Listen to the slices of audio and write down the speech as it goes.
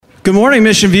Good morning,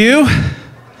 Mission View.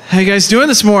 How you guys doing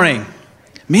this morning?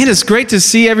 Man, it's great to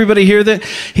see everybody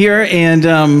here, and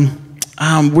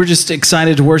we're just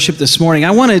excited to worship this morning.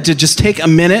 I wanted to just take a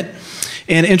minute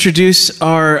and introduce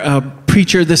our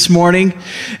preacher this morning,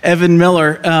 Evan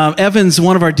Miller. Evan's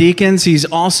one of our deacons. He's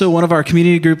also one of our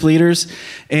community group leaders,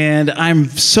 and I'm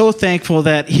so thankful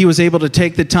that he was able to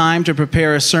take the time to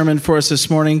prepare a sermon for us this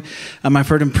morning. I've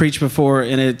heard him preach before,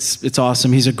 and it's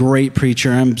awesome. He's a great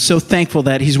preacher. I'm so thankful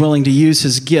that he's willing to use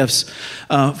his gifts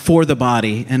for the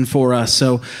body and for us.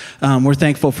 So we're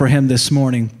thankful for him this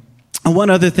morning. And one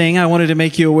other thing I wanted to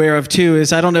make you aware of, too,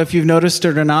 is I don't know if you've noticed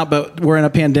it or not, but we're in a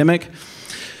pandemic.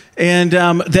 And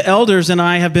the elders and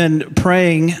I have been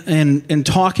praying and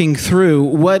talking through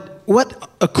what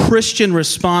a Christian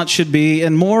response should be,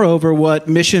 and moreover, what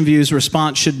Mission View's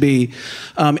response should be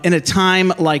in a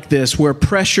time like this, where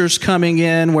pressure's coming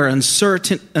in, where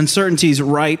uncertainty's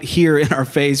right here in our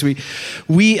face.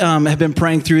 We have been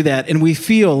praying through that, and we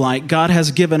feel like God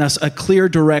has given us a clear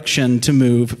direction to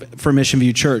move for Mission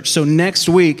View Church. So next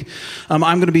week, I'm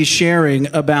going to be sharing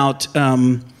about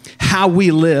how we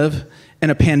live in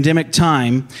a pandemic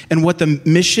time, and what the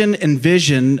mission and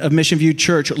vision of Mission View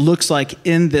Church looks like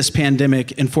in this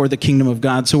pandemic and for the kingdom of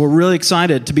God. So we're really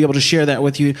excited to be able to share that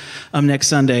with you next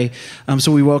Sunday.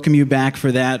 So we welcome you back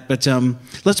for that. But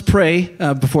let's pray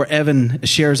before Evan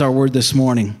shares our word this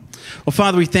morning. Well,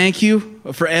 Father, we thank you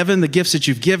for Evan, the gifts that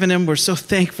you've given him. We're so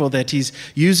thankful that he's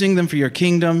using them for your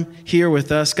kingdom here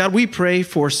with us. God, we pray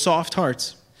for soft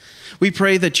hearts. We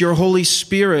pray that your Holy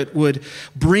Spirit would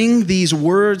bring these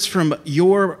words from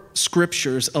your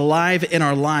scriptures alive in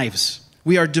our lives.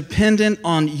 We are dependent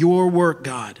on your work,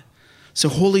 God. So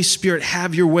Holy Spirit,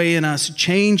 have your way in us,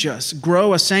 change us,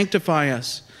 grow us, sanctify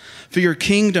us for your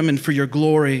kingdom and for your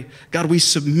glory. God, we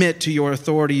submit to your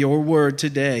authority, your word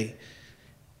today.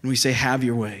 And we say, have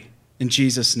your way. In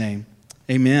Jesus' name,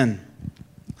 amen.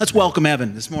 Let's welcome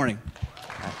Evan this morning.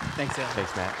 Thanks, Evan.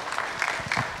 Thanks, Matt.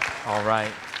 All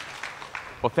right.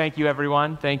 Well, thank you,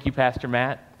 everyone. Thank you, Pastor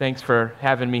Matt. Thanks for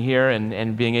having me here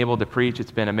and being able to preach. It's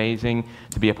been amazing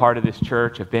to be a part of this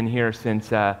church. I've been here since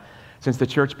the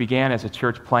church began as a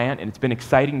church plant, and it's been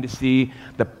exciting to see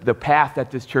the path that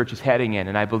this church is heading in.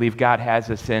 And I believe God has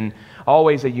us in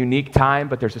always a unique time,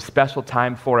 but there's a special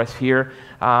time for us here,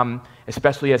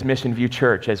 especially as Mission View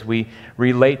Church, as we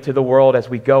relate to the world, as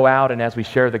we go out and as we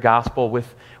share the gospel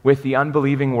with the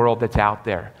unbelieving world that's out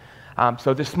there.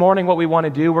 So this morning, what we want to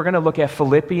do, we're going to look at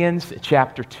Philippians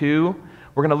chapter 2.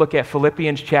 We're going to look at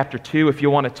Philippians chapter 2. If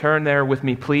you want to turn there with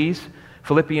me, please.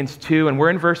 Philippians 2, and we're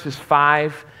in verses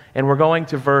 5, and we're going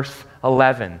to verse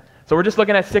 11. So we're just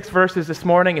looking at 6 verses this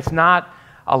morning. It's not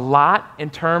a lot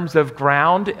in terms of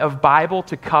ground of Bible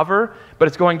to cover, but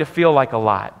it's going to feel like a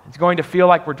lot. It's going to feel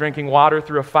like we're drinking water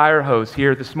through a fire hose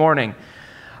here this morning.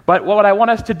 But what I want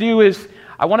us to do is,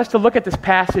 I want us to look at this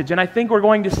passage, and I think we're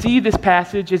going to see this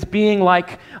passage as being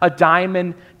like a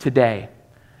diamond today.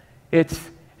 It's,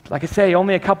 like I say,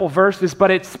 only a couple verses, but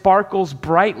it sparkles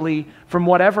brightly from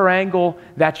whatever angle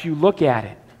that you look at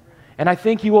it. And I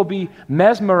think you will be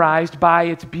mesmerized by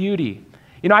its beauty.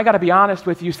 You know, I got to be honest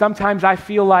with you, sometimes I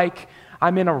feel like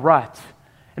I'm in a rut.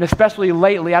 And especially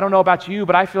lately, I don't know about you,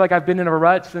 but I feel like I've been in a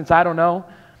rut since, I don't know,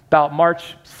 about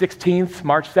March 16th,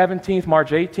 March 17th,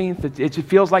 March 18th. It just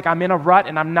feels like I'm in a rut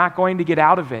and I'm not going to get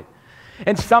out of it.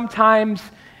 And sometimes,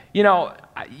 you know,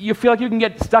 you feel like you can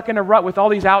get stuck in a rut with all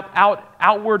these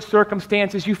outward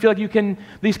circumstances. You feel like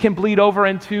these can bleed over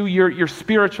into your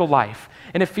spiritual life.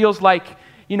 And it feels like,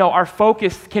 you know, our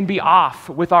focus can be off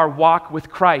with our walk with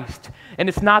Christ. And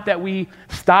it's not that we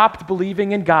stopped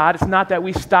believing in God. It's not that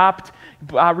we stopped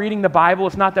reading the Bible.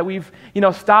 It's not that we've,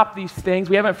 stopped these things.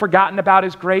 We haven't forgotten about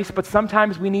His grace, but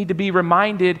sometimes we need to be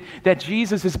reminded that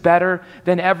Jesus is better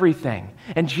than everything,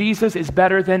 and Jesus is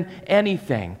better than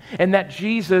anything, and that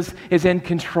Jesus is in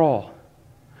control.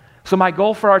 So my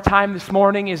goal for our time this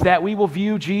morning is that we will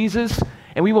view Jesus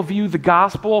and we will view the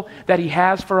gospel that He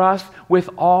has for us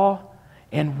with awe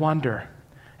and wonder.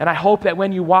 And I hope that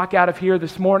when you walk out of here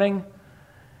this morning,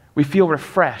 we feel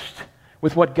refreshed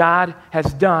with what God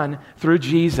has done through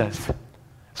Jesus.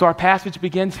 So our passage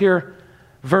begins here,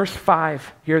 verse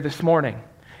 5 here this morning.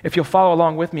 If you'll follow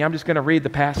along with me, I'm just going to read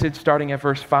the passage starting at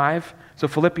verse 5. So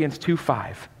Philippians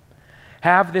 2:5.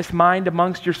 Have this mind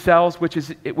amongst yourselves, which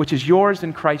is yours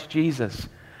in Christ Jesus,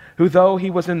 who though He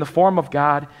was in the form of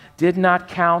God, did not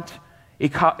count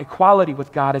equality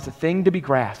with God as a thing to be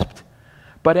grasped,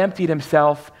 but emptied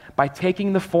Himself by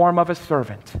taking the form of a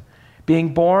servant,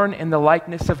 being born in the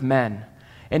likeness of men,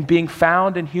 and being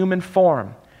found in human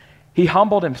form, He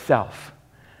humbled Himself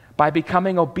by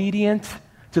becoming obedient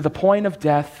to the point of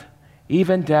death,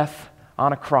 even death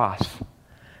on a cross.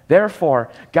 Therefore,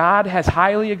 God has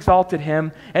highly exalted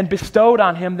him and bestowed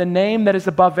on him the name that is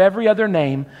above every other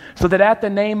name, so that at the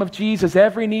name of Jesus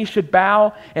every knee should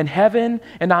bow in heaven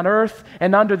and on earth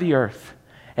and under the earth,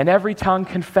 and every tongue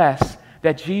confess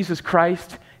that Jesus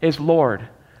Christ is Lord,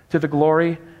 to the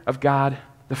glory of God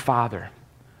the Father.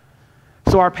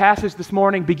 So our passage this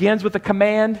morning begins with a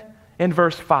command in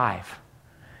verse 5.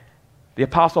 The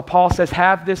Apostle Paul says,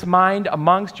 "Have this mind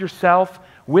amongst yourself,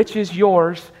 which is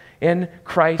yours in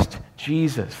Christ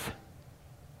Jesus."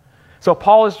 So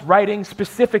Paul is writing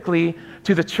specifically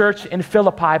to the church in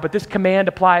Philippi, but this command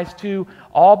applies to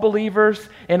all believers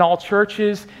in all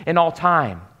churches in all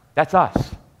time. That's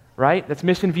us, right? That's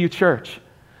Mission View Church.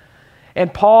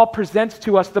 And Paul presents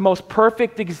to us the most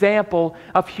perfect example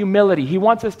of humility. He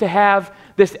wants us to have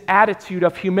this attitude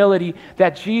of humility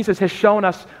that Jesus has shown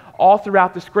us all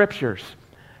throughout the Scriptures.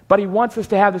 But he wants us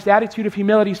to have this attitude of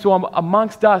humility so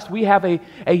amongst us we have a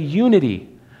unity.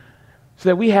 So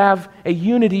that we have a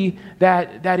unity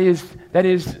that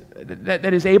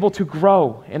is able to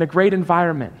grow in a great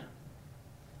environment.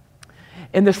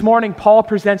 And this morning, Paul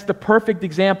presents the perfect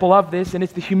example of this, and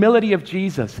it's the humility of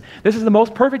Jesus. This is the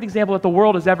most perfect example that the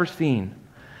world has ever seen.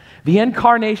 The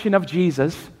incarnation of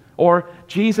Jesus, or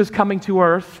Jesus coming to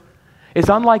earth, is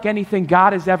unlike anything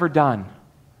God has ever done.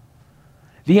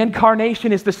 The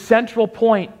incarnation is the central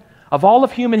point of all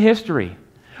of human history.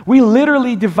 We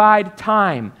literally divide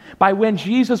time by when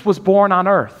Jesus was born on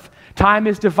earth. Time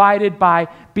is divided by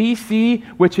BC,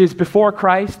 which is before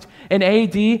Christ, and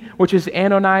AD, which is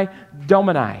Anno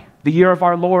Domini, the year of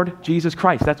our Lord Jesus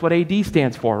Christ. That's what AD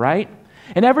stands for, right?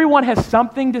 And everyone has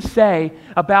something to say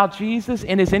about Jesus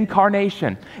in his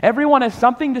incarnation. Everyone has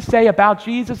something to say about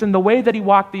Jesus in the way that he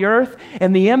walked the earth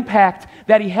and the impact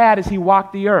that he had as he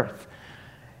walked the earth.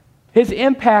 His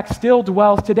impact still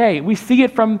dwells today. We see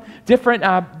it from different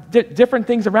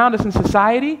things around us in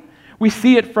society. We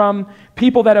see it from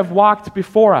people that have walked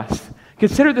before us.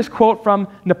 Consider this quote from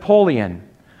Napoleon.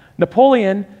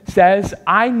 Napoleon says,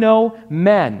 "I know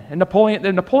men." And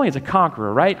Napoleon's a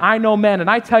conqueror, right? "I know men, and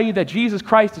I tell you that Jesus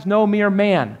Christ is no mere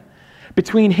man.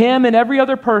 Between him and every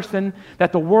other person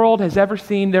that the world has ever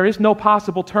seen, there is no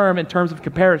possible term in terms of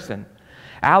comparison.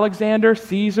 Alexander,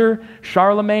 Caesar,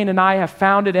 Charlemagne, and I have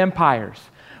founded empires.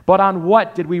 But on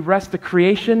what did we rest the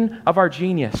creation of our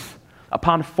genius?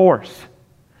 Upon force.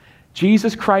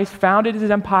 Jesus Christ founded his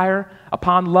empire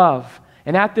upon love,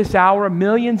 and at this hour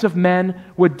millions of men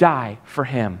would die for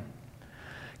him."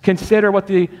 Consider what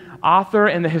the author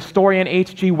and the historian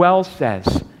H.G. Wells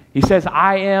says. He says,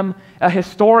 "I am a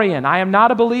historian. I am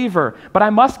not a believer, but I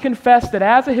must confess that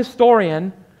as a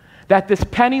historian, that this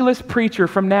penniless preacher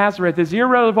from Nazareth is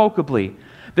irrevocably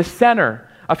the center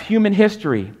of human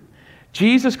history.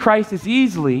 Jesus Christ is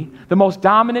easily the most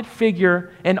dominant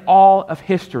figure in all of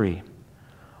history."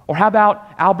 Or how about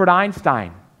Albert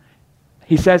Einstein?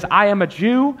 He says, "I am a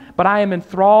Jew, but I am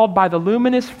enthralled by the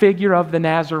luminous figure of the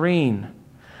Nazarene.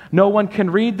 No one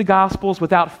can read the Gospels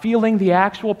without feeling the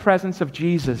actual presence of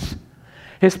Jesus.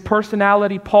 His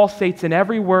personality pulsates in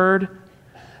every word.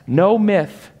 No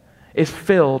myth is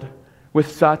filled with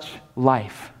such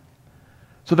life."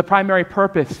 So the primary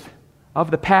purpose of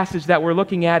the passage that we're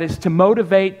looking at is to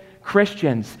motivate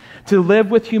Christians to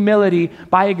live with humility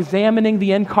by examining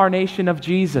the incarnation of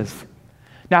Jesus.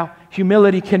 Now,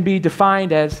 humility can be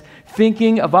defined as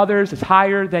thinking of others as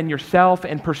higher than yourself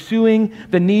and pursuing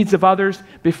the needs of others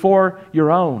before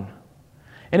your own.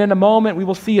 And in a moment, we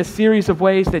will see a series of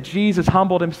ways that Jesus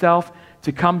humbled himself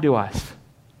to come to us.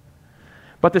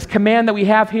 But this command that we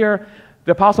have here,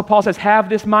 the Apostle Paul says, "Have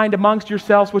this mind amongst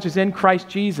yourselves, which is in Christ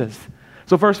Jesus."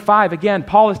 So verse 5, again,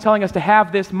 Paul is telling us to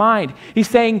have this mind. He's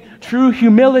saying true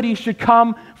humility should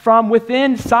come from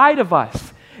within inside of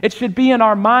us. It should be in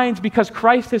our minds because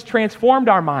Christ has transformed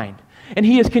our mind. And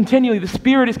the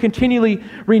Spirit is continually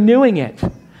renewing it.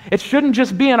 It shouldn't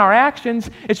just be in our actions,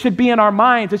 it should be in our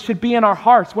minds, it should be in our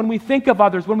hearts. When we think of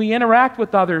others, when we interact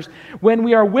with others, when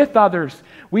we are with others,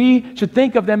 we should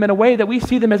think of them in a way that we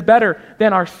see them as better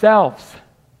than ourselves.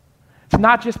 It's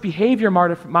not just behavior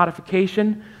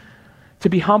modification. To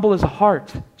be humble is a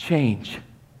heart change.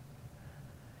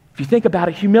 If you think about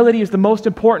it, humility is the most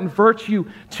important virtue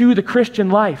to the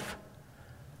Christian life.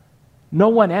 No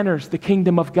one enters the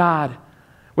kingdom of God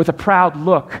with a proud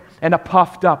look and a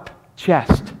puffed up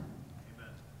chest.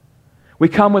 We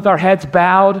come with our heads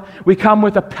bowed. We come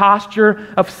with a posture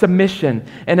of submission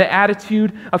and an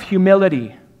attitude of humility.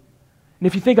 And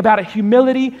if you think about it,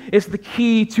 humility is the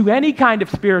key to any kind of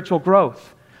spiritual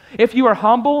growth. If you are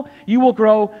humble, you will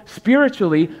grow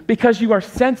spiritually because you are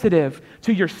sensitive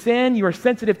to your sin, you are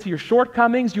sensitive to your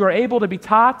shortcomings, you are able to be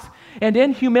taught, and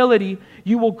in humility,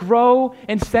 you will grow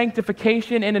in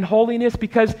sanctification and in holiness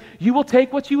because you will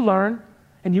take what you learn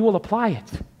and you will apply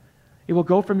it. It will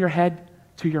go from your head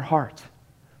to your heart.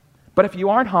 But if you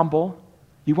aren't humble,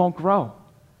 you won't grow.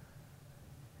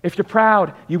 If you're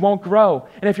proud, you won't grow.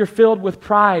 And if you're filled with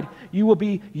pride, you will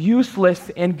be useless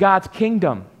in God's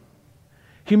kingdom.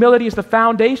 Humility is the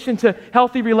foundation to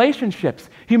healthy relationships.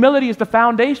 Humility is the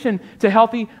foundation to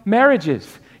healthy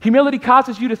marriages. Humility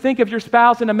causes you to think of your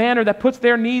spouse in a manner that puts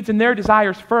their needs and their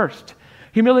desires first.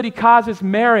 Humility causes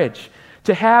marriage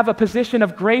to have a position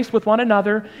of grace with one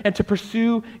another and to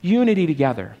pursue unity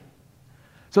together.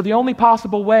 So the only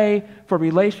possible way for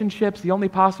relationships, the only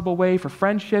possible way for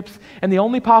friendships, and the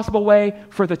only possible way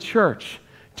for the church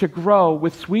to grow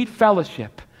with sweet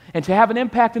fellowship and to have an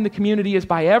impact in the community is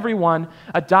by everyone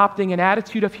adopting an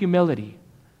attitude of humility.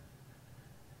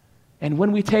 And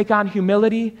when we take on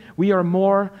humility, we are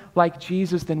more like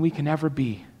Jesus than we can ever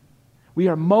be. We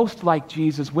are most like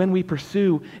Jesus when we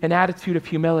pursue an attitude of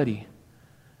humility.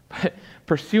 But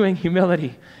pursuing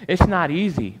humility, it's not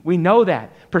easy. We know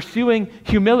that. Pursuing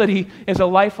humility is a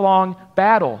lifelong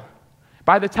battle.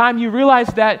 By the time you realize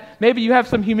that maybe you have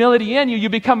some humility in you, you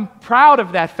become proud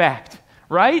of that fact,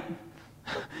 right?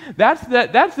 That's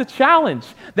the challenge.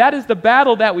 That is the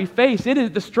battle that we face.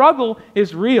 The struggle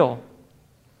is real.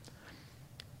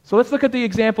 So let's look at the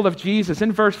example of Jesus.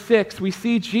 In verse 6, we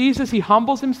see Jesus, he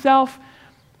humbles himself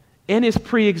in his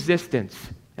pre-existence.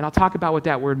 And I'll talk about what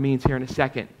that word means here in a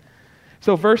second.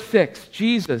 So verse 6,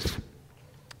 Jesus,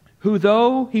 who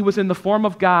though he was in the form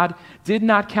of God, did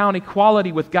not count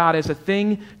equality with God as a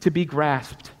thing to be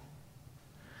grasped.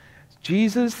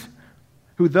 Jesus,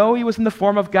 who though he was in the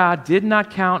form of God, did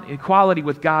not count equality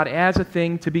with God as a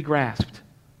thing to be grasped.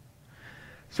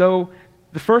 So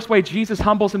the first way Jesus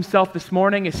humbles himself this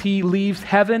morning is he leaves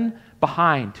heaven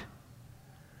behind.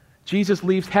 Jesus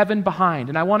leaves heaven behind.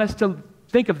 And I want us to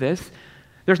think of this.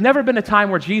 There's never been a time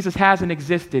where Jesus hasn't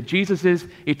existed. Jesus is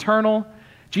eternal.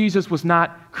 Jesus was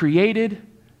not created.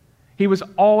 He was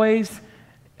always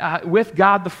with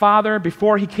God the Father.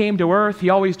 Before he came to earth, he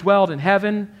always dwelled in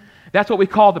heaven. That's what we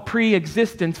call the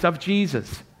pre-existence of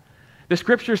Jesus. The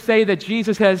scriptures say that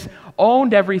Jesus has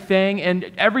owned everything,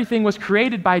 and everything was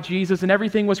created by Jesus, and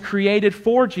everything was created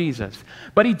for Jesus.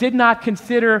 But he did not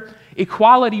consider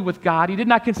equality with God. He did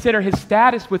not consider his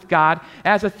status with God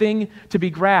as a thing to be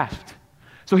grasped.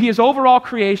 So he is over all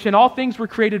creation. All things were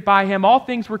created by him. All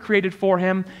things were created for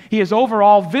him. He is over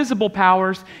all visible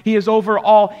powers. He is over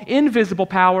all invisible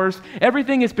powers.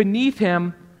 Everything is beneath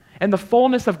him, and the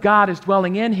fullness of God is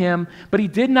dwelling in him, but he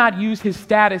did not use his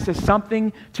status as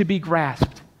something to be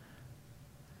grasped.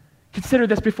 Consider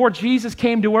this. Before Jesus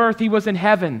came to earth, he was in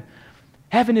heaven.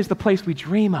 Heaven is the place we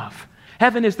dream of.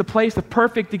 Heaven is the place of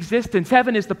perfect existence.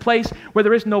 Heaven is the place where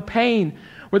there is no pain,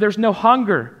 where there's no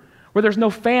hunger, where there's no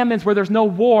famines, where there's no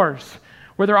wars,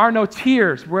 where there are no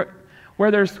tears, where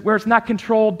it's not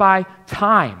controlled by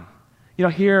time. You know,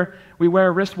 here we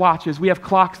wear wristwatches, we have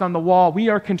clocks on the wall. We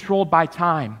are controlled by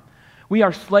time. We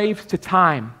are slaves to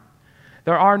time.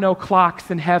 There are no clocks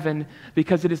in heaven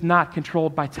because it is not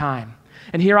controlled by time.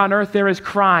 And here on earth there is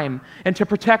crime. And to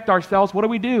protect ourselves, what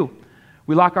do?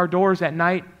 We lock our doors at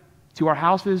night to our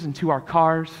houses and to our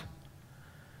cars,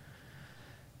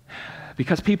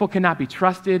 because people cannot be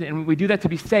trusted, and we do that to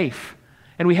be safe.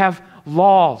 And we have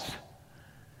laws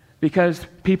because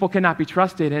people cannot be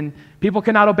trusted, and people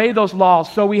cannot obey those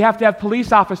laws. So we have to have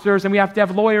police officers, and we have to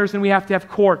have lawyers, and we have to have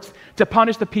courts to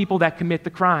punish the people that commit the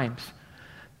crimes.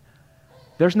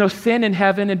 There's no sin in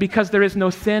heaven, and because there is no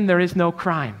sin, there is no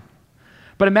crime.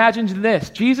 But imagine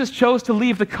this. Jesus chose to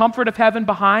leave the comfort of heaven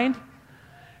behind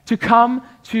to come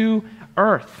to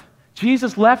earth.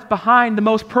 Jesus left behind the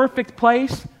most perfect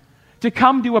place to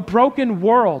come to a broken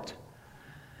world.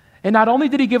 And not only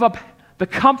did he give up the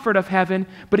comfort of heaven,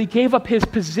 but he gave up his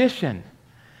position.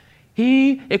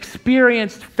 He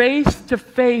experienced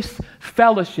face-to-face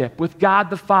fellowship with God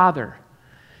the Father.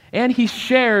 And he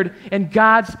shared in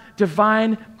God's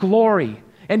divine glory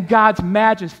and God's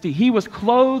majesty. He was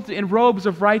clothed in robes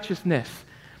of righteousness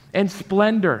and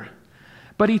splendor.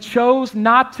 But he chose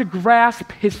not to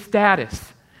grasp his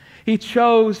status. He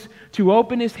chose to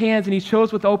open his hands, and he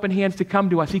chose with open hands to come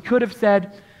to us. He could have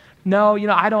said, no,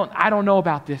 I don't know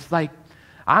about this. Like,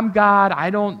 I'm God.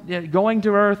 Going to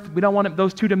earth, we don't want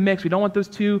those two to mix. We don't want those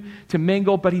two to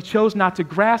mingle. But he chose not to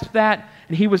grasp that,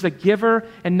 and he was a giver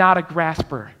and not a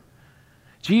grasper.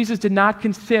 Jesus did not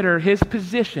consider his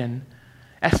position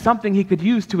as something he could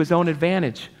use to his own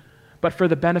advantage, but for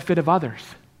the benefit of others.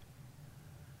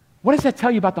 What does that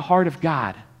tell you about the heart of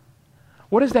God?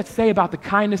 What does that say about the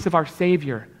kindness of our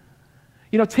Savior?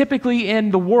 You know, typically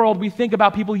in the world, we think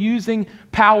about people using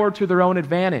power to their own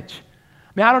advantage.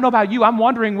 I mean, I don't know about you. I'm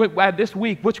wondering this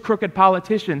week which crooked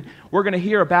politician we're going to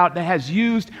hear about that has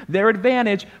used their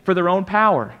advantage for their own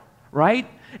power, right?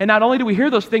 And not only do we hear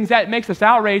those things, that makes us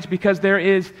outraged because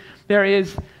there's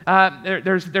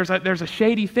a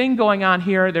shady thing going on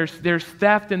here. There's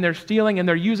theft and there's stealing and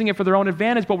they're using it for their own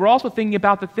advantage. But we're also thinking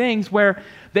about the things where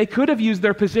they could have used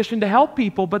their position to help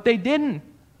people, but they didn't.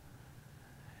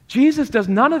 Jesus does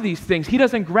none of these things. He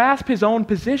doesn't grasp his own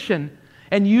position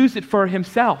and use it for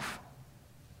himself.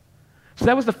 So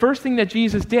that was the first thing that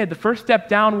Jesus did. The first step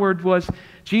downward was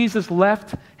Jesus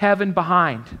left heaven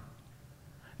behind.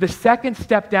 The second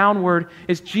step downward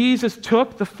is Jesus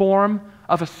took the form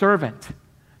of a servant.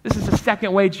 This is the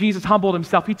second way Jesus humbled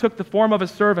himself. He took the form of a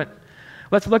servant.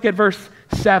 Let's look at verse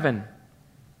 7.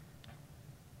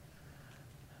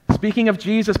 Speaking of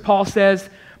Jesus, Paul says,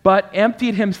 but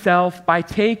emptied himself by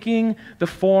taking the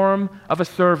form of a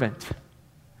servant.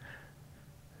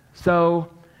 So,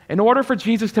 in order for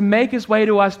Jesus to make his way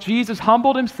to us, Jesus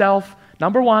humbled himself,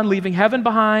 number one, leaving heaven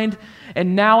behind.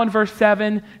 And now in verse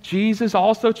 7, Jesus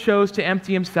also chose to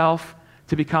empty himself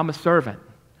to become a servant.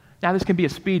 Now, this can be a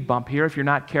speed bump here if you're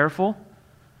not careful.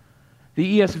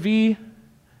 The ESV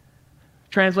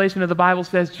translation of the Bible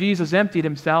says Jesus emptied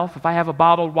himself. If I have a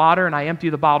bottled water and I empty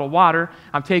the bottled water,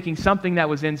 I'm taking something that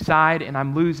was inside and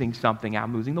I'm losing something.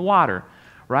 I'm losing the water,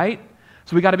 right?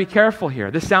 So we got to be careful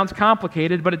here. This sounds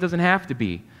complicated, but it doesn't have to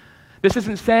be. This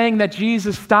isn't saying that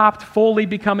Jesus stopped fully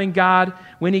becoming God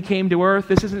when he came to earth.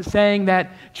 This isn't saying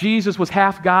that Jesus was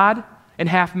half God and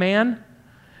half man.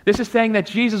 This is saying that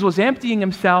Jesus was emptying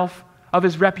himself of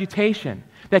his reputation,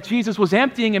 that Jesus was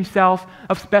emptying himself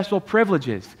of special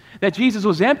privileges, that Jesus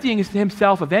was emptying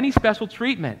himself of any special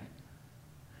treatment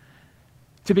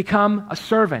to become a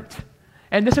servant.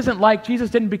 And this isn't like Jesus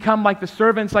didn't become like the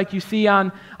servants like you see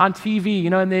on TV. You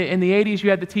know, in the 80s, you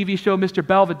had the TV show Mr.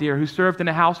 Belvedere, who served in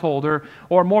a household.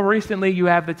 Or more recently, you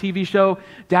have the TV show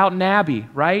Downton Abbey,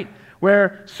 right?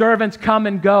 Where servants come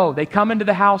and go. They come into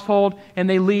the household and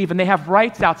they leave, and they have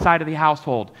rights outside of the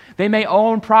household. They may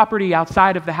own property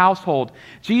outside of the household.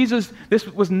 Jesus, this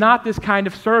was not this kind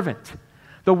of servant.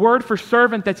 The word for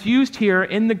servant that's used here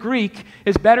in the Greek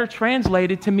is better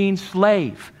translated to mean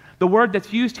slave. The word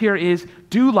that's used here is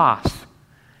doulos.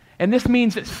 And this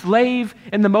means slave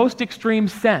in the most extreme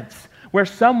sense, where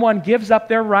someone gives up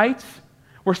their rights,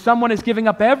 where someone is giving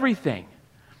up everything.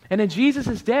 And in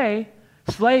Jesus' day,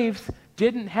 slaves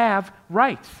didn't have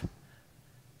rights.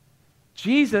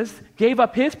 Jesus gave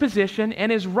up his position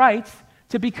and his rights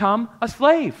to become a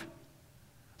slave.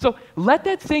 So let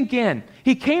that sink in.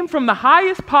 He came from the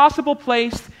highest possible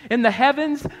place in the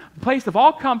heavens, place of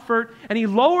all comfort, and he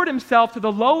lowered himself to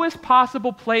the lowest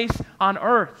possible place on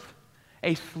earth,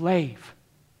 a slave.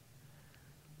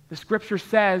 The scripture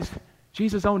says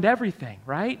Jesus owned everything,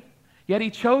 right? Yet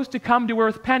he chose to come to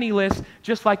earth penniless,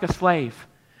 just like a slave.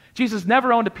 Jesus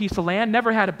never owned a piece of land,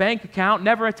 never had a bank account,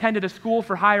 never attended a school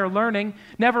for higher learning,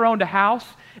 never owned a house,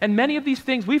 and many of these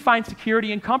things we find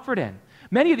security and comfort in.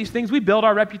 Many of these things we build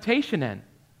our reputation in.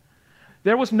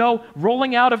 There was no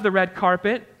rolling out of the red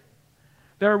carpet.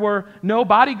 There were no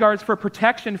bodyguards for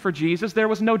protection for Jesus. There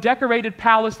was no decorated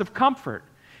palace of comfort.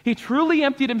 He truly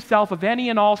emptied himself of any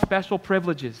and all special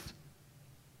privileges.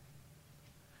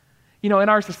 You know, in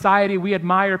our society, we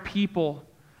admire people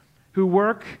who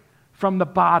work from the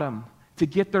bottom to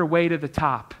get their way to the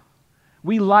top.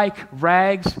 We like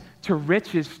rags to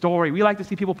riches story. We like to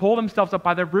see people pull themselves up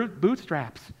by their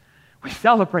bootstraps. We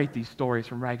celebrate these stories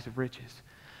from rags of riches.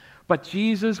 But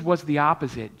Jesus was the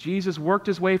opposite. Jesus worked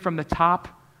his way from the top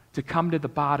to come to the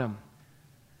bottom.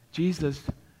 Jesus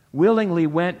willingly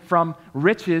went from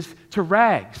riches to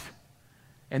rags.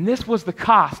 And this was the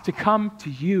cost to come to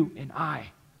you and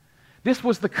I. This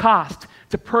was the cost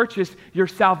to purchase your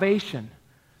salvation.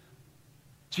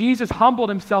 Jesus humbled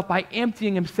himself by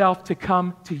emptying himself to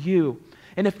come to you.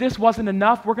 And if this wasn't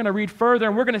enough, we're going to read further,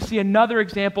 and we're going to see another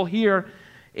example here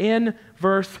in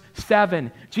verse 7.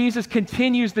 Jesus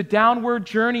continues the downward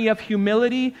journey of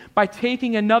humility by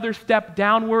taking another step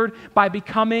downward by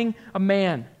becoming a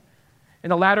man. In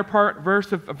the latter part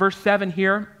of verse 7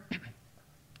 here,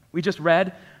 we just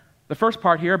read the first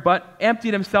part here, but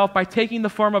emptied himself by taking the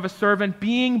form of a servant,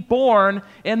 being born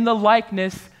in the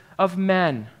likeness of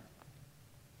men.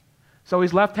 So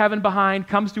he's left heaven behind,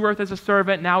 comes to earth as a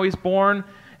servant, now he's born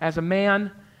as a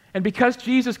man. And because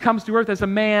Jesus comes to earth as a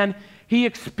man, he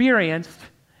experienced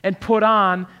and put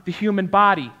on the human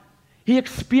body. He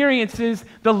experiences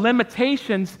the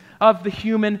limitations of the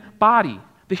human body.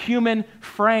 the human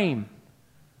frame.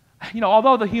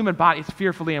 Although the human body is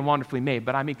fearfully and wonderfully made,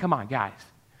 but I mean, come on, guys.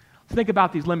 Let's think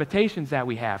about these limitations that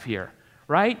we have here,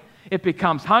 right? It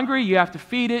becomes hungry, you have to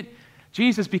feed it.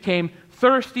 Jesus became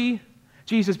thirsty.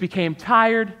 Jesus became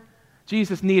tired.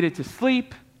 Jesus needed to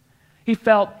sleep. He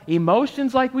felt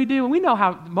emotions like we do, and we know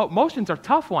how emotions are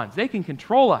tough ones. They can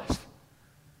control us.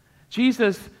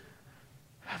 Jesus,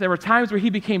 there were times where he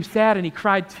became sad and he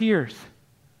cried tears.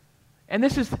 And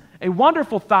this is a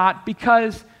wonderful thought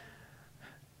because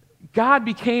God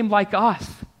became like us.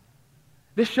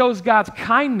 This shows God's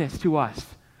kindness to us.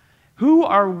 Who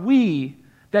are we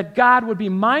that God would be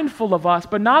mindful of us,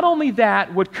 but not only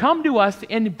that, would come to us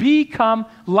and become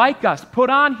like us, put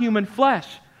on human flesh?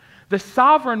 The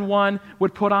sovereign one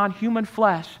would put on human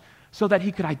flesh so that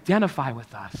he could identify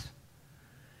with us.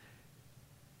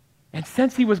 And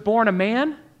since he was born a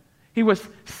man, he was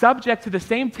subject to the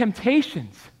same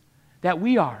temptations that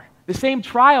we are, the same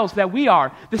trials that we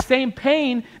are, the same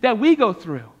pain that we go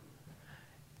through.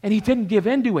 And he didn't give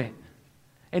in to it.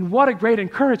 And what a great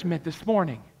encouragement this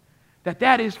morning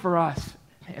that is for us.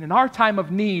 And in our time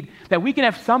of need, that we can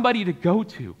have somebody to go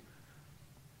to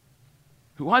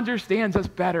who understands us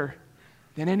better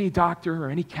than any doctor or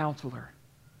any counselor.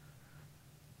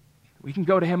 We can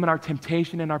go to him in our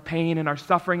temptation and our pain and our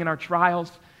suffering and our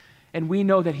trials, and we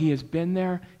know that he has been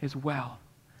there as well.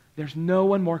 There's no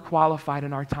one more qualified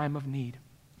in our time of need.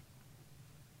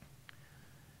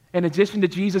 In addition to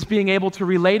Jesus being able to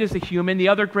relate as a human, the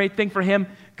other great thing for him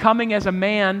coming as a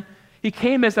man, he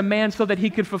came as a man so that he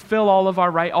could fulfill all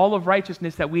of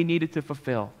righteousness that we needed to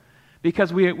fulfill,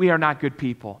 because we are not good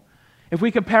people. If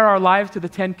we compare our lives to the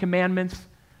 10 Commandments,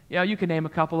 you can name a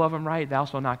couple of them, right? Thou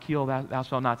shalt not kill, thou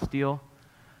shalt not steal.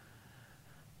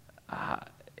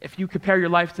 If you compare your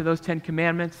life to those 10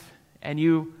 Commandments and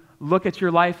you look at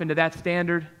your life into that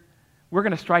standard, we're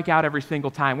going to strike out every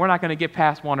single time. We're not going to get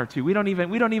past one or two. We don't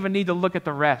even need to look at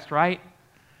the rest, right?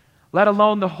 Let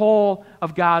alone the whole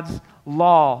of God's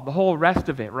law, the whole rest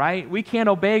of it, right? We can't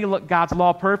obey God's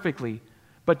law perfectly.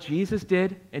 But Jesus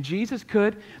did, and Jesus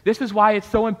could. This is why it's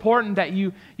so important that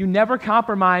you never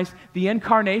compromise the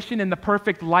incarnation and the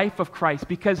perfect life of Christ.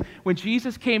 Because when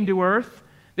Jesus came to earth,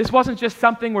 this wasn't just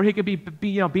something where he could be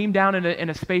beamed down in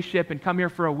a spaceship and come here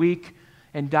for a week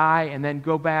and die and then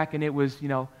go back. And it was,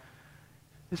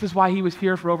 this is why he was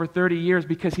here for over 30 years,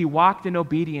 because he walked in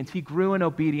obedience. He grew in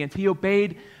obedience. He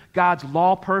obeyed God's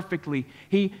law perfectly.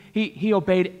 He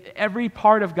obeyed every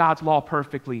part of God's law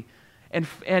perfectly.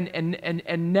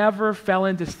 And never fell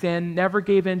into sin, never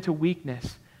gave in to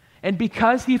weakness. And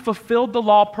because he fulfilled the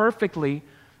law perfectly,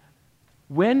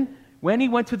 when he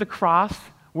went to the cross,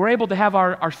 we're able to have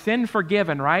our sin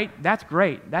forgiven, right? That's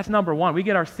great. That's number one. We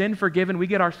get our sin forgiven. We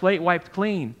get our slate wiped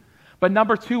clean. But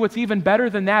number two, what's even better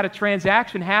than that, a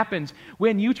transaction happens.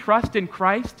 When you trust in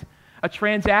Christ, a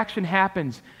transaction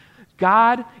happens.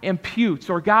 God imputes,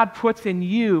 or God puts in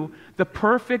you the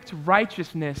perfect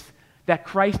righteousness that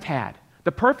Christ had.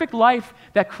 The perfect life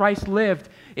that Christ lived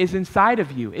is inside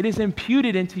of you. It is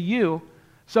imputed into you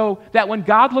so that when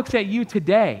God looks at you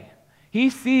today, he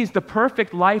sees the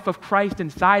perfect life of Christ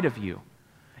inside of you.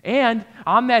 And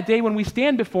on that day when we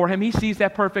stand before him, he sees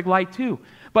that perfect light too.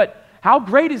 But how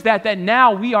great is that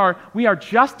now we are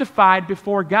justified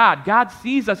before God. God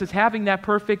sees us as having that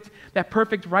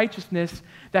perfect righteousness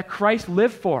that Christ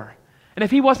lived for. And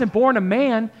if he wasn't born a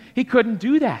man, he couldn't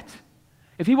do that.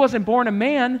 If he wasn't born a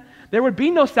man, there would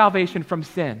be no salvation from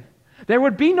sin. There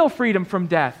would be no freedom from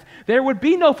death. There would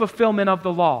be no fulfillment of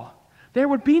the law. There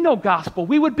would be no gospel.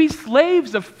 We would be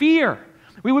slaves of fear.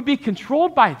 We would be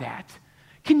controlled by that.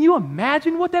 Can you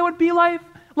imagine what that would be like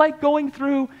going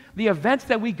through the events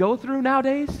that we go through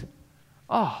nowadays?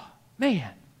 Oh,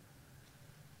 man.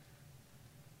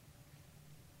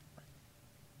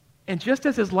 And just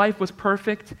as his life was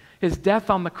perfect, his death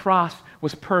on the cross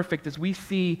was perfect, as we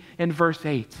see in verse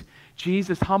 8.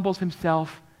 Jesus humbles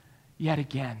himself yet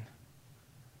again.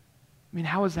 I mean,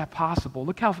 how is that possible?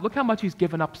 Look how much he's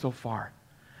given up so far.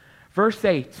 Verse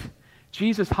 8,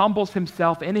 Jesus humbles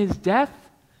himself in his death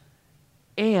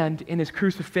and in his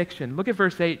crucifixion. Look at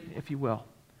verse 8, if you will.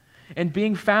 And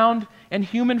being found in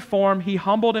human form, he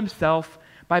humbled himself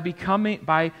by being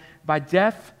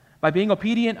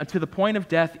obedient unto the point of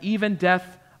death, even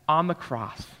death on the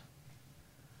cross.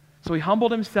 So he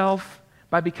humbled himself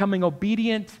by becoming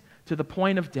obedient to the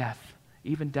point of death,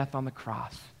 even death on the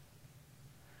cross.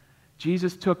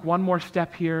 Jesus took one more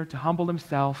step here to humble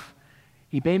himself.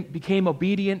 He became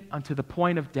obedient unto the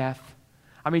point of death.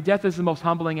 I mean, death is the most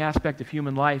humbling aspect of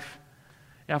human life.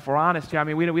 Now, if we're honest here, I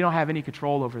mean, we don't have any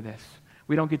control over this.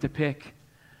 We don't get to pick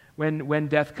when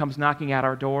death comes knocking at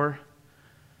our door.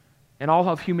 And all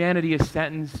of humanity is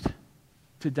sentenced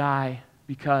to die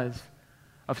because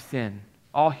of sin.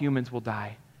 All humans will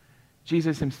die.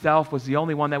 Jesus himself was the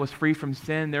only one that was free from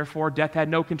sin. Therefore, death had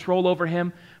no control over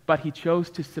him, but he chose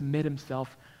to submit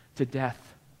himself to death.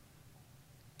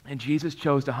 And Jesus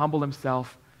chose to humble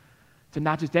himself to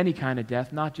not just any kind of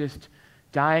death, not just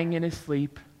dying in his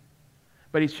sleep,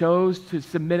 but he chose to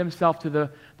submit himself to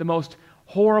the most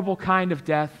horrible kind of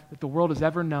death that the world has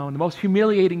ever known, the most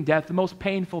humiliating death, the most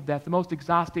painful death, the most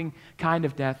exhausting kind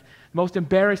of death, the most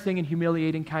embarrassing and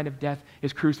humiliating kind of death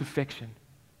is crucifixion.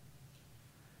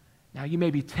 Now, you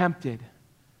may be tempted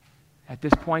at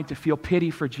this point to feel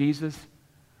pity for Jesus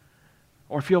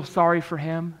or feel sorry for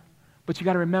him, but you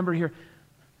got to remember here,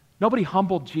 nobody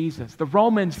humbled Jesus. The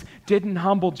Romans didn't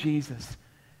humble Jesus.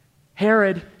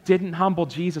 Herod didn't humble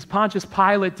Jesus. Pontius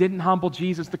Pilate didn't humble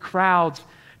Jesus. The crowds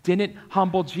didn't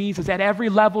humble Jesus. At every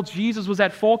level, Jesus was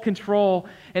at full control,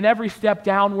 and every step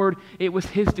downward, it was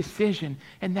his decision.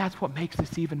 And that's what makes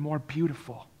this even more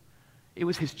beautiful. It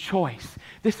was his choice.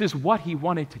 This is what he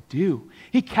wanted to do.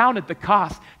 He counted the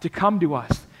cost to come to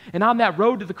us. And on that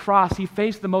road to the cross, he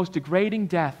faced the most degrading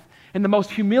death in the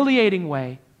most humiliating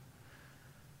way.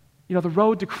 You know, the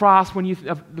road to the cross, when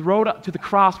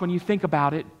you think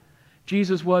about it,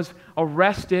 Jesus was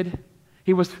arrested.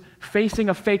 He was facing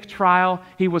a fake trial.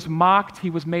 He was mocked. He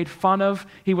was made fun of.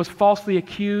 He was falsely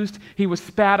accused. He was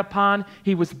spat upon.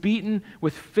 He was beaten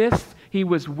with fists. He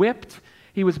was whipped.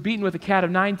 He was beaten with a cat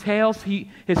of nine tails.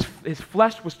 His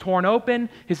flesh was torn open.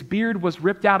 His beard was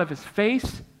ripped out of his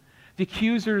face. The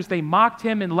accusers, they mocked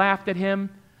him and laughed at him.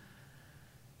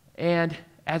 And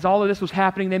as all of this was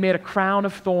happening, they made a crown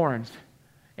of thorns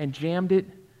and jammed it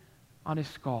on his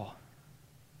skull.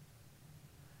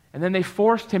 And then they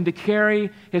forced him to carry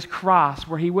his cross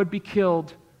where he would be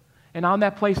killed. And on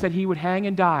that place that he would hang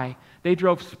and die, they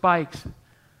drove spikes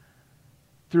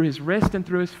through his wrist and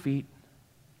through his feet.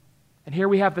 And here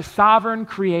we have the sovereign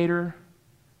creator.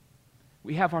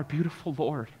 We have our beautiful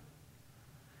Lord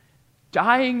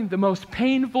dying the most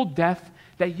painful death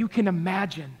that you can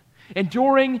imagine,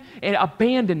 enduring an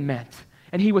abandonment.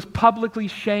 And he was publicly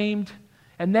shamed.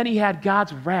 And then he had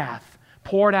God's wrath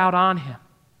poured out on him.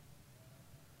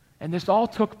 And this all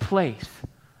took place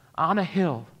on a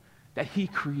hill that he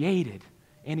created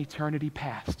in eternity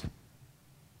past.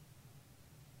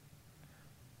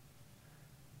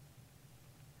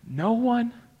 No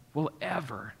one will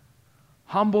ever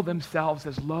humble themselves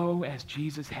as low as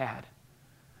Jesus had.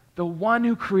 The one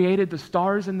who created the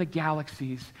stars and the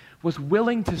galaxies was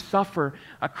willing to suffer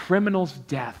a criminal's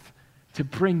death to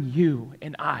bring you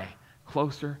and I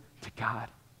closer to God.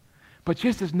 But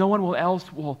just as no one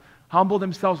else will humble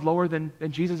themselves lower than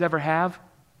Jesus ever have,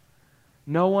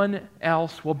 no one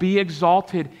else will be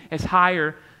exalted as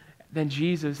higher than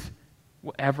Jesus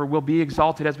ever will be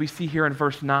exalted, as we see here in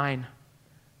verse 9.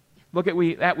 Look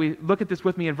at this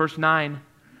with me in verse 9.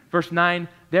 Verse 9,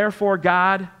 therefore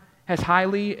God has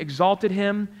highly exalted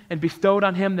him and bestowed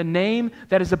on him the name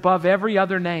that is above every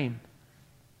other name.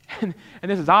 And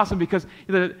this is awesome because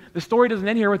the story doesn't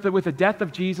end here with the death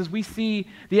of Jesus. We see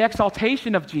the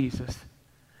exaltation of Jesus.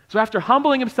 So after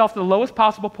humbling himself to the lowest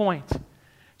possible point,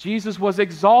 Jesus was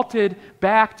exalted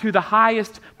back to the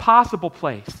highest possible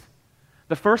place.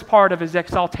 The first part of his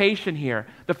exaltation here,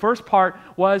 the first part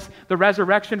was the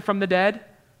resurrection from the dead.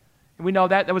 And we know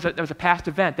that was a past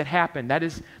event that happened. That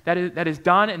is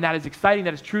done, and that is exciting.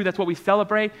 That is true. That's what we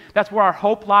celebrate. That's where our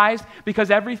hope lies, because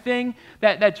everything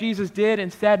that Jesus did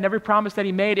and said and every promise that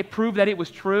he made, it proved that it was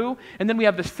true. And then we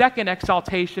have the second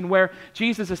exaltation where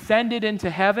Jesus ascended into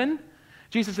heaven.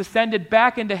 Jesus ascended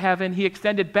back into heaven. He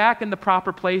extended back in the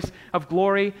proper place of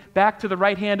glory, back to the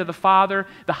right hand of the Father,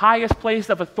 the highest place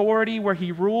of authority where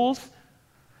he rules.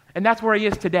 And that's where he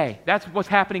is today. That's what's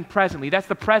happening presently. That's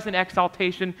the present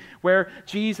exaltation where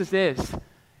Jesus is.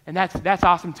 And that's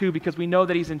awesome too, because we know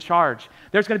that he's in charge.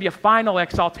 There's going to be a final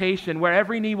exaltation where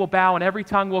every knee will bow and every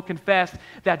tongue will confess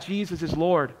that Jesus is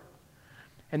Lord.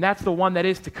 And that's the one that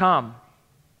is to come.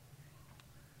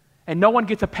 And no one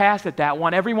gets a pass at that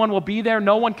one. Everyone will be there.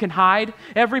 No one can hide.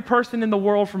 Every person in the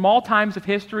world from all times of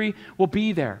history will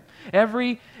be there.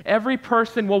 Every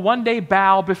person will one day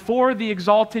bow before the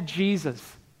exalted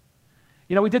Jesus.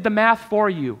 You know, we did the math for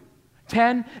you.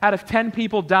 10 out of 10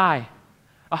 people die.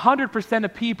 100%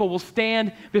 of people will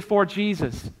stand before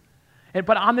Jesus.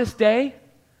 But on this day,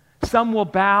 some will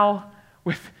bow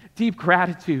with deep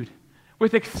gratitude,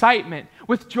 with excitement,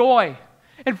 with joy.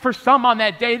 And for some on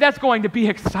that day, that's going to be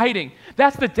exciting.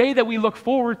 That's the day that we look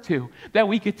forward to, that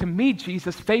we get to meet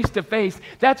Jesus face to face.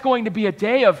 That's going to be a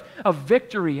day of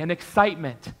victory and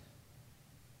excitement.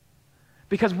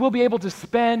 because we'll be able to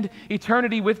spend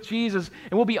eternity with Jesus,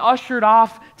 and we'll be ushered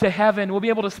off to heaven. We'll be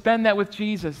able to spend that with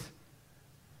Jesus.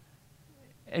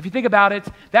 And if you think about it,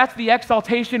 that's the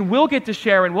exaltation we'll get to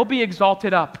share, and we'll be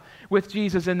exalted up with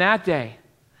Jesus in that day.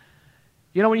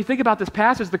 You know, when you think about this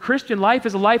passage, the Christian life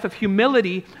is a life of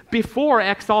humility before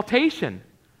exaltation.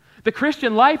 The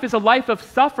Christian life is a life of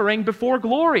suffering before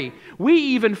glory. We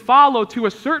even follow, to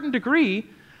a certain degree,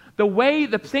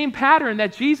 the same pattern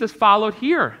that Jesus followed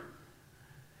here.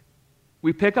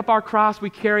 We pick up our cross,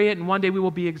 we carry it, and one day we will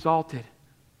be exalted.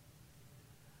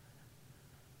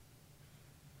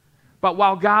 But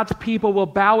while God's people will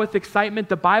bow with excitement,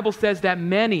 the Bible says that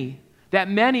many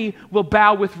will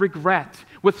bow with regret,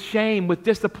 with shame, with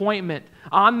disappointment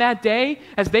on that day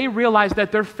as they realize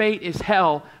that their fate is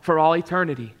hell for all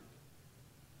eternity.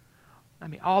 I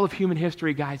mean, all of human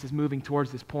history, guys, is moving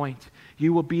towards this point.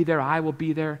 You will be there, I will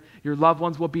be there, your loved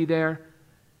ones will be there.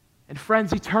 And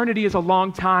friends, eternity is a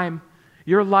long time.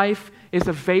 Your life is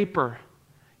a vapor.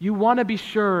 You want to be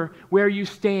sure where you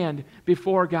stand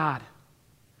before God.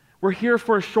 We're here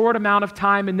for a short amount of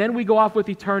time, and then we go off with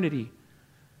eternity,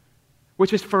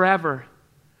 which is forever.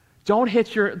 Don't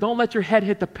let your head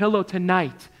hit the pillow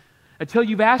tonight until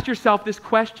you've asked yourself this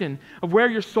question of where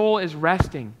your soul is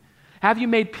resting. Have you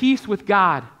made peace with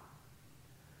God?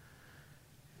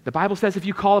 The Bible says if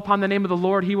you call upon the name of the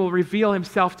Lord, He will reveal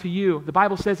Himself to you. The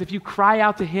Bible says if you cry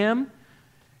out to Him,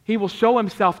 He will show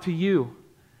Himself to you.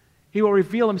 He will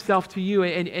reveal Himself to you,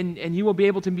 and you will be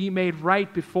able to be made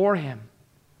right before Him.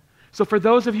 So for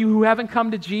those of you who haven't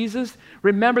come to Jesus,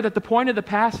 remember that the point of the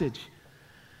passage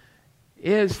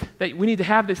is that we need to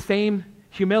have this same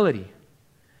humility.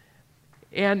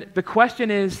 And the question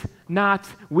is not,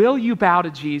 will you bow to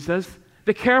Jesus?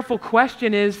 The careful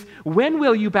question is, when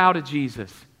will you bow to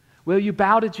Jesus? Will you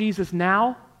bow to Jesus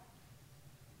now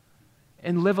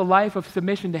and live a life of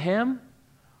submission to Him?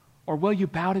 Or will you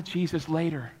bow to Jesus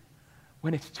later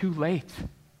when it's too late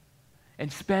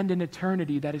and spend an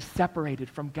eternity that is separated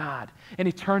from God, an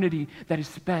eternity that is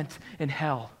spent in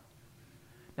hell?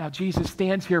 Now, Jesus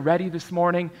stands here ready this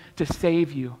morning to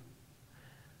save you.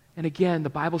 And again, the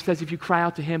Bible says if you cry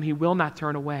out to Him, He will not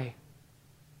turn away.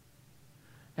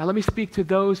 Now, let me speak to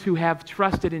those who have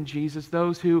trusted in Jesus,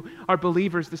 those who are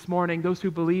believers this morning, those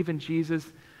who believe in Jesus.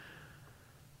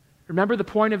 Remember, the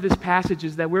point of this passage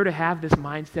is that we're to have this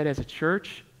mindset as a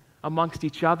church amongst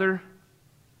each other.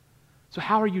 So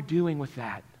how are you doing with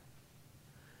that?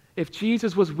 If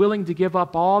Jesus was willing to give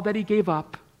up all that He gave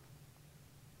up,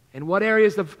 in what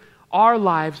areas of our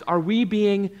lives are we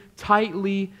being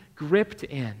tightly gripped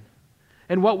in?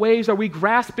 In what ways are we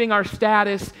grasping our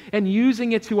status and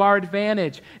using it to our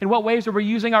advantage? In what ways are we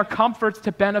using our comforts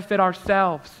to benefit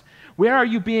ourselves? Where are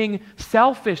you being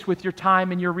selfish with your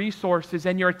time and your resources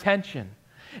and your attention?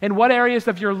 In what areas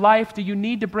of your life do you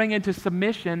need to bring into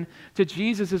submission to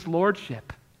Jesus'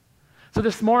 lordship? So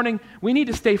this morning, we need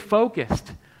to stay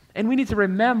focused, and we need to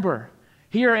remember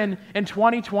here in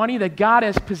 2020 that God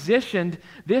has positioned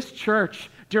this church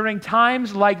during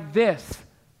times like this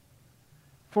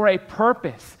for a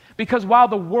purpose. Because while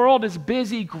the world is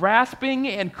busy grasping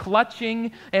and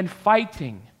clutching and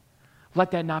fighting,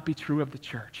 let that not be true of the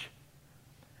church.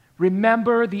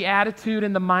 Remember the attitude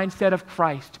and the mindset of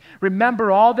Christ.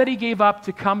 Remember all that He gave up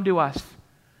to come to us.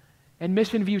 And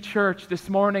Mission View Church this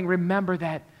morning, remember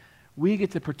that we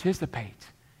get to participate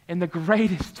in the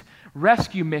greatest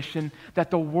rescue mission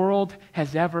that the world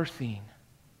has ever seen.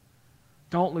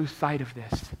 Don't lose sight of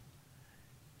this.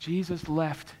 Jesus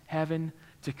left heaven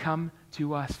to come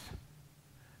to us.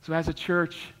 So as a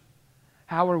church,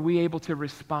 how are we able to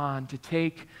respond, to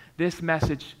take this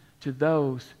message to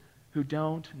those who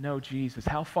don't know Jesus?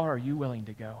 How far are you willing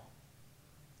to go?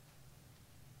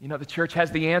 You know, the church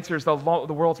has the answers the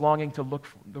world's longing to look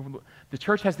for. The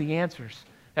church has the answers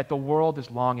that the world is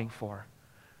longing for.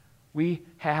 We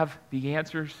have the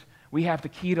answers. We have the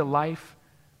key to life.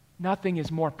 Nothing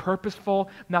is more purposeful.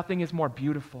 Nothing is more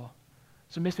beautiful.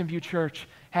 So Mission View Church,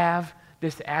 have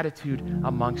this attitude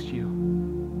amongst you.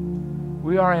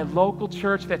 We are a local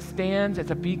church that stands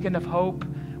as a beacon of hope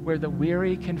where the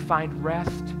weary can find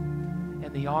rest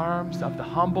in the arms of the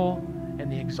humble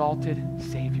and the exalted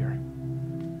Savior.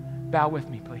 Bow with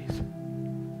me, please.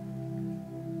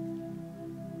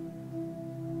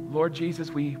 Lord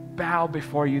Jesus, we bow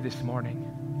before you this morning.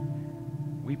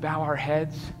 We bow our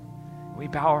heads. We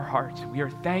bow our hearts. We are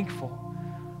thankful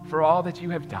for all that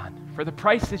you have done, for the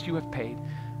price that you have paid,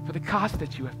 for the cost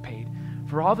that you have paid,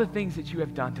 for all the things that you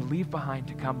have done to leave behind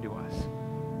to come to us.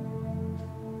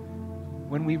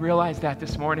 When we realize that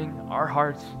this morning, our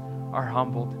hearts are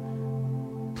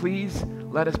humbled. Please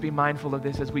let us be mindful of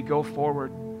this as we go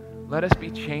forward. Let us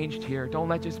be changed here. Don't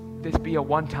let this be a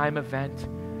one-time event.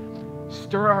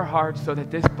 Stir our hearts so that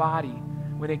this body,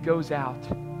 when it goes out,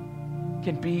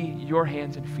 can be your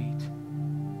hands and feet.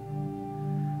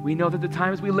 We know that the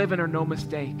times we live in are no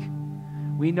mistake.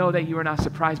 We know that you are not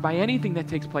surprised by anything that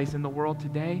takes place in the world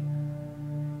today.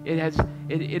 It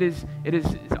is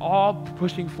all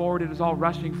pushing forward. It is all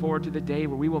rushing forward to the day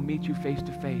where we will meet you face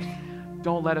to face.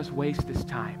 Don't let us waste this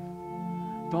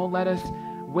time. Don't let us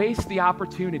waste the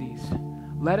opportunities.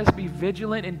 Let us be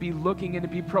vigilant and be looking and to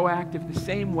be proactive the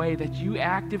same way that you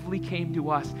actively came to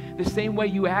us, the same way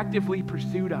you actively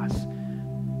pursued us.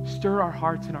 Stir our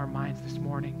hearts and our minds this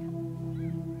morning.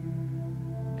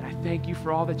 And I thank you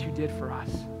for all that you did for us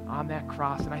on that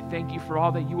cross, and I thank you for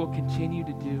all that you will continue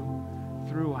to do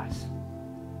through us.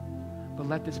 But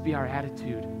let this be our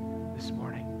attitude this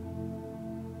morning.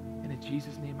 And in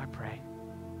Jesus' name I pray.